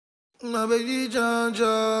My baby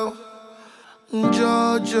Jojo,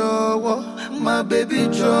 Jojo, my baby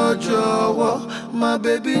Jojo, my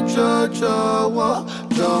baby Jojo,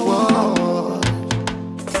 Jojo.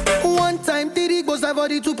 One time, Diddy goes for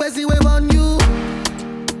the 2 person wave on you.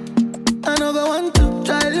 Another one to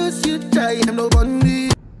try lose you, try him no bundy.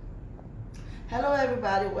 Hello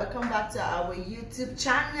everybody, welcome back to our YouTube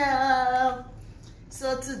channel.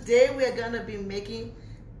 So today we're gonna be making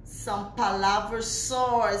some palava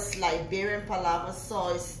sauce, Liberian palava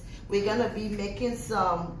sauce. We're gonna be making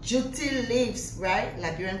some JUTE leaves, right?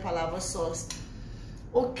 Liberian palava sauce.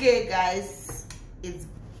 Okay guys,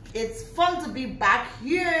 it's fun to be back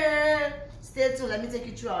here. Stay tuned, let me take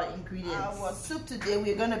you through our ingredients. Our soup today,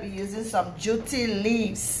 we're gonna be using some JUTE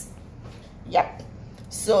leaves. Yep.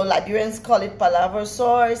 So Liberians call it palava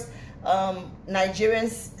sauce.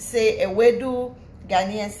 Nigerians say ewedu.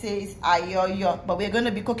 Ghanaians say it's ayoyo. But we're going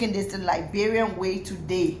to be cooking this the Liberian way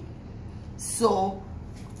today. So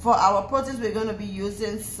for our proteins, we're going to be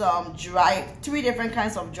using some 3 different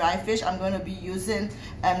kinds of dry fish. I'm going to be using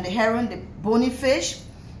the herring, the bony fish,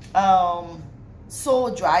 dry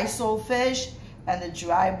sole fish, and the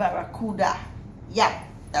dry barracuda. Yeah.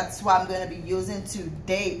 That's what I'm going to be using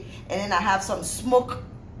today. And then I have some smoked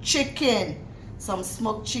chicken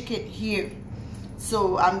here.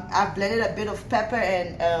 So I've blended a bit of pepper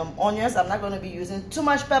and onions. I'm not going to be using too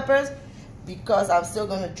much peppers because I'm still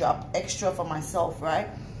going to drop extra for myself, right?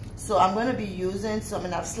 So I'm going to be using some,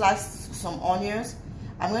 and I've sliced some onions.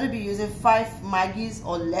 I'm going to be using 5 Maggis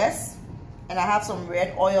or less. And I have some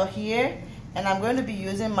red oil here. And I'm going to be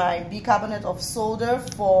using my bicarbonate of soda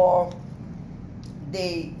for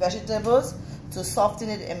the vegetables to soften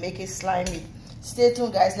it and make it slimy. Stay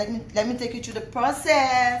tuned guys, let me take you through the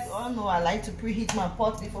process. You all know I like to preheat my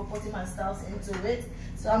pot before putting my stuff into it.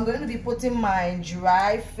 So I'm going to be putting my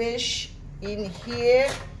dry fish in here.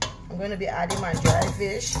 I'm going to be adding my dry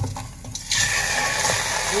fish. And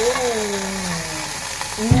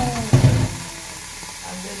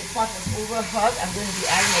then the pot is over hot. I'm going to be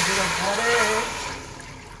adding a bit of water.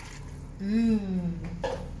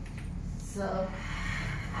 So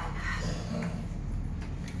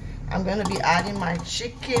I'm going to be adding my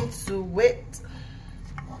chicken to it.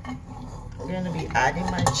 I'm going to be adding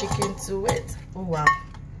my chicken to it. Oh wow.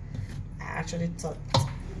 I actually thought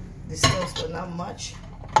the sauce was not much.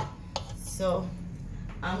 So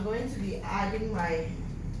I'm going to be adding my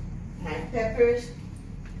peppers.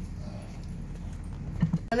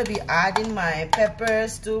 I'm going to be adding my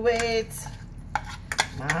peppers to it.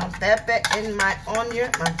 My pepper and my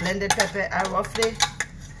onion, my blended pepper. I roughly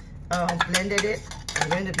blended it. I'm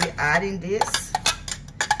going to be adding this.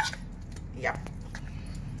 Yeah.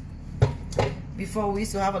 Before we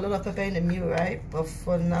used to have a lot of pepper in the meal, right? But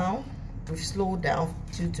for now, we've slowed down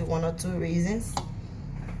due to 1 or 2 reasons.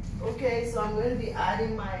 Okay, so I'm going to be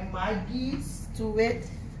adding my Maggis to it.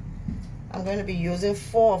 I'm going to be using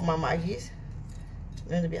 4 of my Maggis. I'm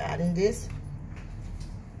going to be adding this.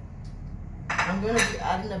 I'm going to be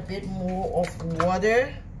adding a bit more of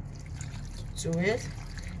water to it.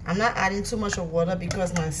 I'm not adding too much of water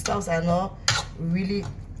because my stuffs are not really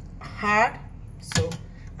hard. So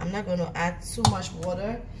I'm not going to add too much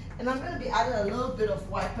water. And I'm going to be adding a little bit of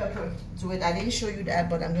white pepper to it. I didn't show you that,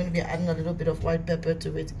 but I'm going to be adding a little bit of white pepper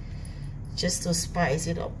to it just to spice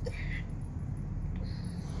it up.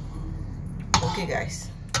 Okay, guys.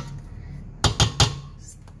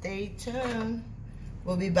 Stay tuned.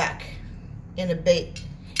 We'll be back in a bit.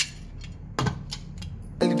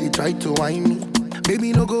 They try to whine me.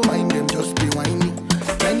 Baby, no go whine them, just be whiny.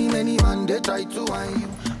 Many man, they try to whine you.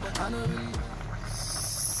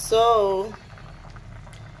 So,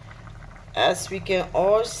 as we can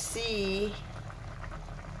all see,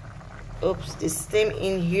 oops, the steam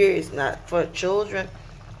in here is not for children.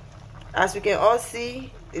 As we can all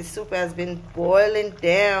see, the soup has been boiling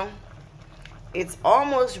down. It's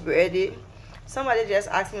almost ready. Somebody just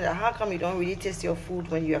asked me that, how come you don't really taste your food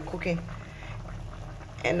when you are cooking?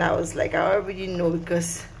 And I was like, I already know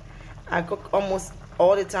because I cook almost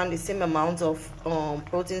all the time the same amount of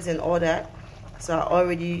proteins and all that. So I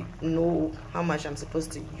already know how much I'm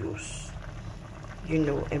supposed to use. You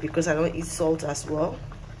know, and because I don't eat salt as well.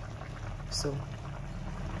 So,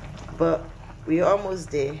 but we're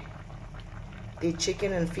almost there. The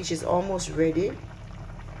chicken and fish is almost ready.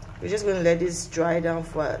 We're just going to let this dry down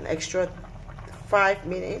for an extra 5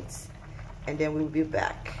 minutes. And then we'll be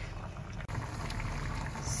back.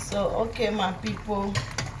 So okay my people,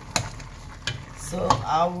 so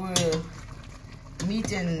our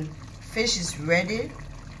meat and fish is ready.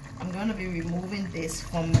 I'm going to be removing this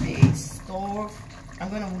from the stove. I'm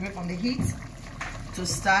going to remove it from the heat to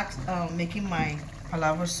start making my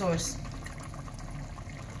palava sauce.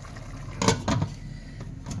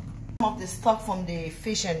 Some of the stock from the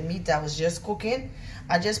fish and meat that I was just cooking,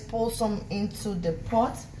 I just pulled some into the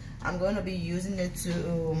pot. I'm going to be using it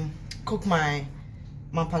to cook my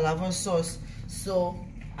palava sauce. So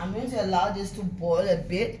I'm going to allow this to boil a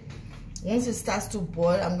bit. Once it starts to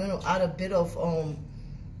boil, I'm going to add a bit of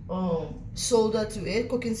soda to it,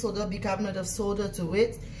 cooking soda, bicarbonate of soda to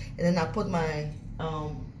it, and then I put my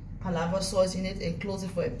palava sauce in it and close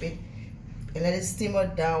it for a bit and let it simmer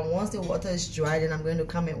down. Once the water is dry, then I'm going to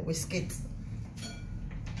come and whisk it.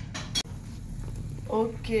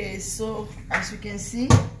 Okay, so as you can see,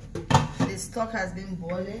 the stock has been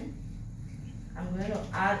boiling. I'm going to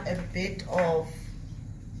add a bit of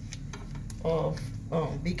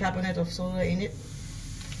bicarbonate of soda in it.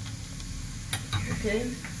 Okay,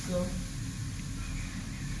 so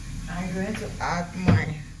I'm going to add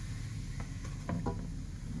my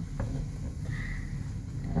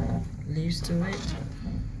leaves to it.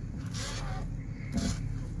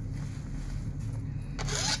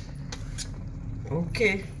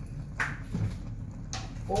 Okay.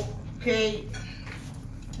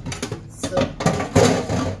 So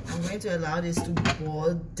I'm going to allow this to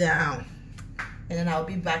boil down, and then I'll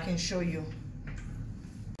be back and show you.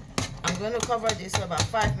 I'm going to cover this for about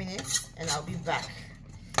 5 minutes, and I'll be back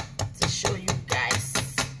to show you guys,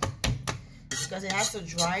 because it has to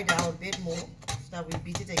dry down a bit more so that we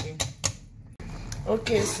beat it again.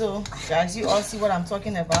 Okay, so guys, you all see what I'm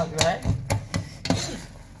talking about, right?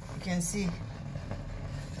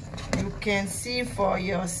 You can see for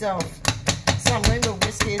yourself. So I'm going to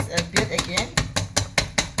whisk this a bit again.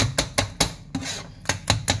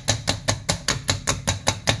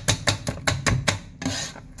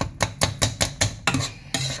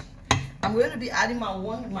 I'm going to be adding my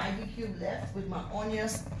 1 Maggi cube left with my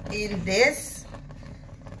onions in this.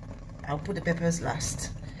 I'll put the peppers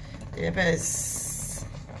last. The pepper is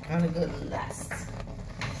kind of good last.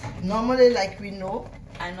 Normally, like we know,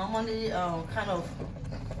 I normally kind of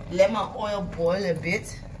let my oil boil a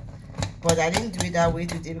bit, but I didn't do it that way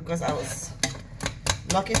today because I was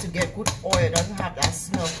lucky to get good oil. It doesn't have that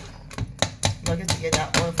smell. Lucky to get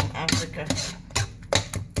that oil from Africa.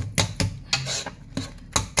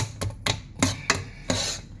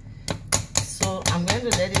 So I'm going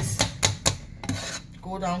to let this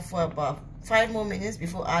go down for about 5 more minutes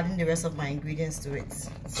before adding the rest of my ingredients to it.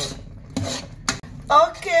 So,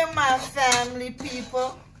 okay, my family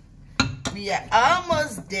people, we are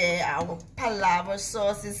almost there. Our palava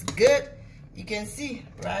sauce is good. You can see,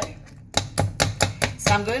 right?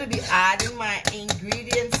 So I'm going to be adding my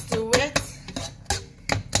ingredients to it,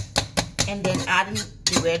 and then adding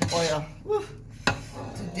the red oil. Woo.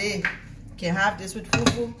 Today, you can have this with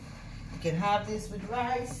fufu. You can have this with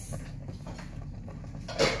rice.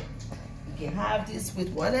 You can have this with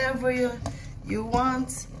whatever you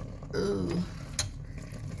want. Ooh.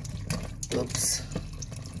 Oops.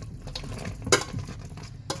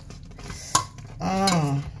 You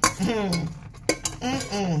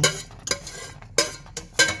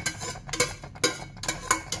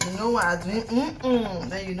know what I'm doing?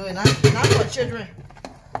 Then you know it's not for children.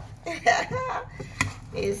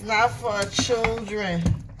 It's not for children.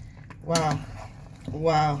 Wow.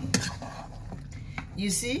 Wow. You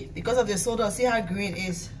see, because of the soda, see how green it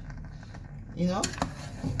is. You know,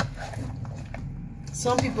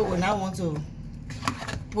 some people will not want to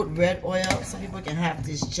put red oil. Some people can have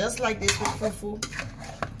this just like this with fufu,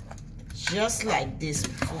 just like this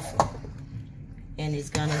with fufu, and it's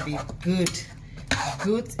gonna be good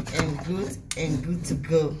and good to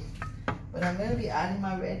go. But I'm gonna be adding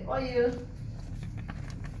my red oil.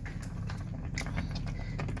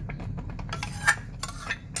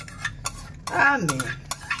 Ah, man.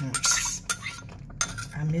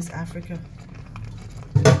 I miss Africa.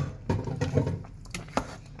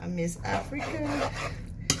 I miss Africa.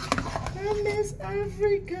 I miss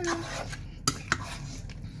Africa.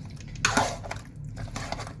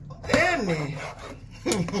 Hey, man.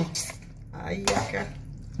 Ayaka.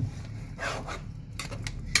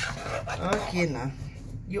 Okay, now.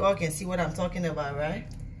 You all can see what I'm talking about, right?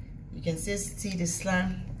 You can see the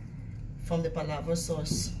slime from the palava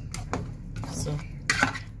sauce. So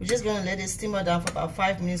we're just gonna let it simmer down for about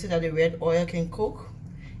 5 minutes so that the red oil can cook,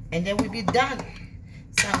 and then we'll be done.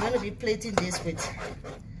 So I'm gonna be plating this with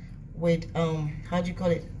how do you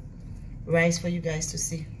call it, rice, for you guys to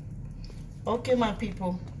see. Okay, my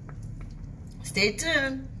people, stay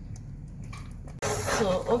tuned.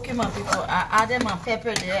 So okay, my people, I added my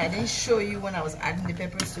pepper there. I didn't show you when I was adding the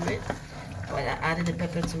peppers to it, but I added the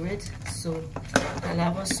pepper to it. So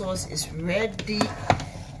palava sauce is ready.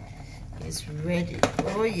 It's ready.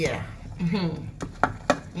 Oh yeah.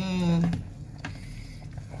 I'm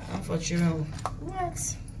for children.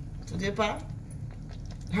 What? Today, pa?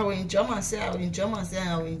 I will enjoy myself. I will enjoy myself.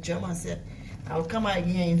 I will enjoy myself. I will come out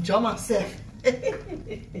again and enjoy myself.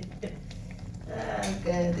 Ah,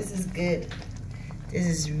 good. This is good. This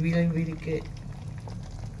is really, really good.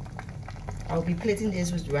 I'll be plating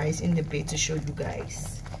this with rice in the bed to show you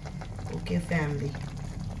guys. Okay, family.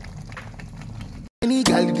 Any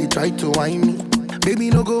girl they try to whine me, baby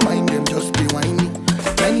no go mind them, just be whiny.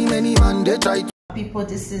 Many man they try to. People,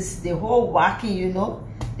 this is the whole wacky, you know,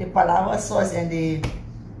 the palava sauce and the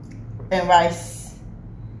rice.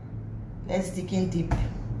 Let's dig in deep.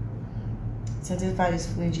 Sanctify this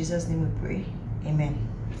food in Jesus' name we pray. Amen.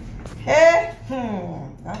 Hey,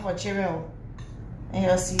 I'm for children. And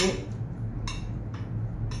you'll see it.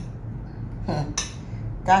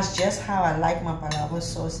 That's just how I like my palava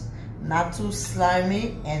sauce. Not too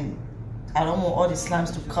slimy, and I don't want all the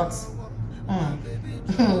slimes to cut.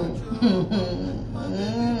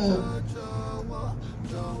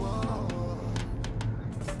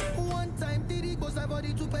 One time did it goes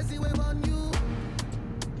body to pass away on you.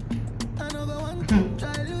 Another one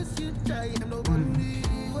try lose you, try nobody.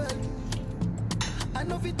 I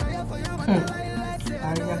know if tire for you, but I like say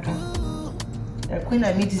I don't do. A queen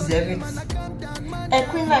like me deserve it. A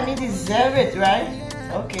queen like me deserve it, right?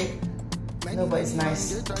 Okay. No, but it's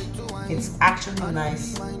nice. It's actually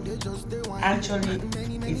nice. Actually,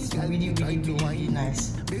 it's really, really, really, really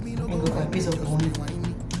nice. I'm going to go for a piece of bone.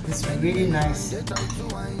 It's really nice. If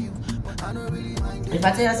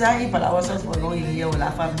I tell you that I eat palava sauce for long here, we'll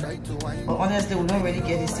laugh at me. But honestly, we don't really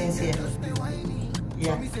get these things here.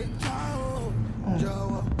 Yeah.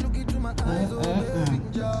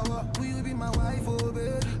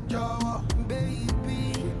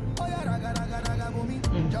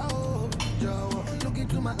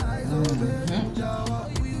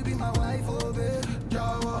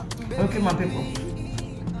 Okay, my people.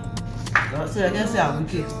 So I can say I'm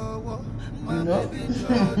wicked, you know.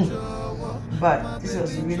 But this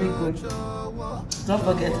was really good. Don't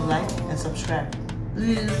forget to like and subscribe,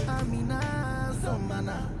 please.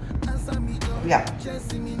 Yeah.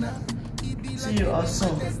 See you all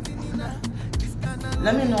soon.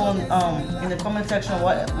 Let me know in the comment section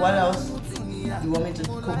what else you want me to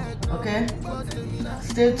cook. Okay.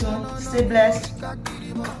 Stay tuned. Stay blessed.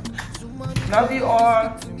 Love you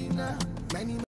all.